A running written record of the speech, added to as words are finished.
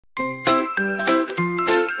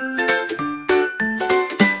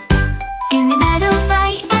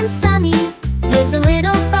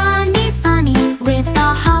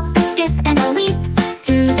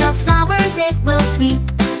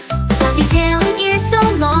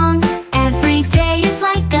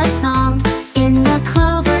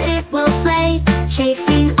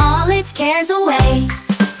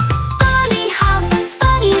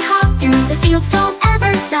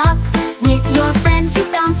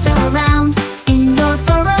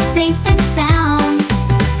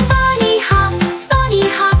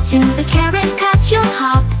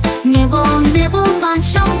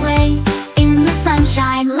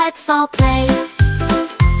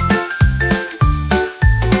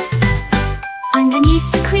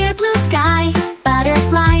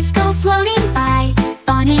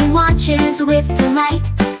with delight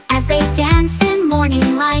as they dance in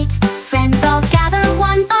morning light. Friends all gather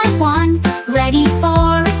one by one, ready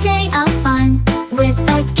for a day of fun. With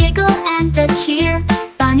a giggle and a cheer,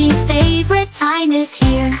 Bunny's favorite time is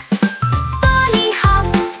here. Bunny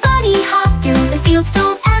hop through the fields,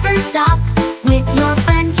 don't ever stop. With your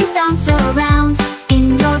friends you bounce around,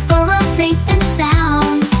 in your burrow safe and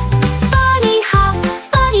sound. Bunny hop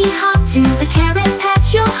to the carrot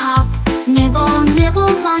patch you'll hop. Nibble,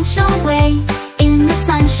 nibble, munch away. In the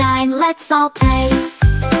sunshine, let's all play.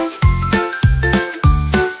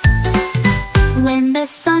 When the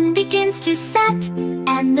sun begins to set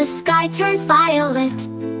and the sky turns violet,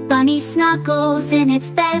 Bunny snuggles in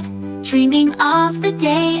its bed, dreaming of the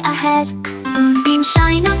day ahead. Moonbeams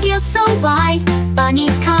shine a field so wide,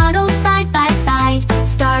 bunnies cuddle side by side.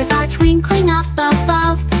 Stars are twinkling up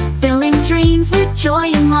above, filling dreams with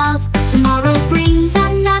joy and love. Tomorrow brings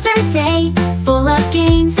another day, full of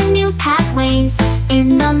games and new pathways.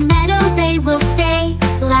 In the meadow they will stay,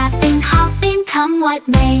 laughing, hopping, come what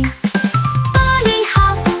may. Bunny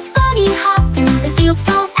hop through the fields,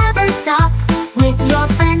 don't ever stop. With your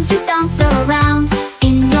friends you bounce around,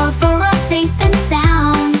 in your burrow safe and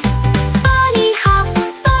sound. Bunny hop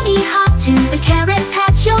to the carrot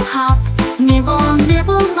patch you'll hop. Nibble,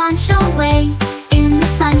 nibble, munch away. In the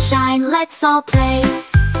sunshine, let's all play.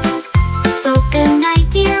 So good night,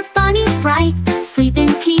 dear bunnies bright. Sleep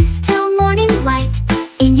in peace till morning light.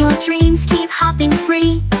 In your dreams keep hopping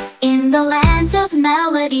free, in the land of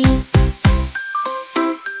melody.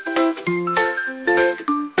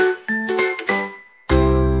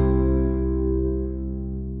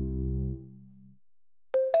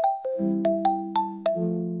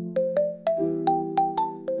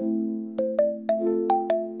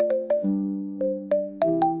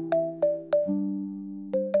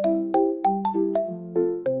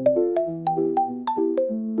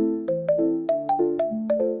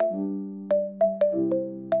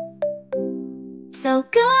 So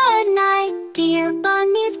good night, dear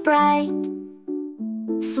bunnies bright.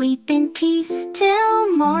 Sleep in peace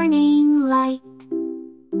till morning light.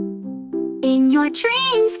 In your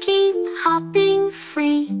dreams keep hopping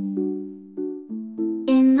free,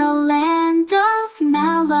 in the land of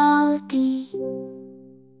melody.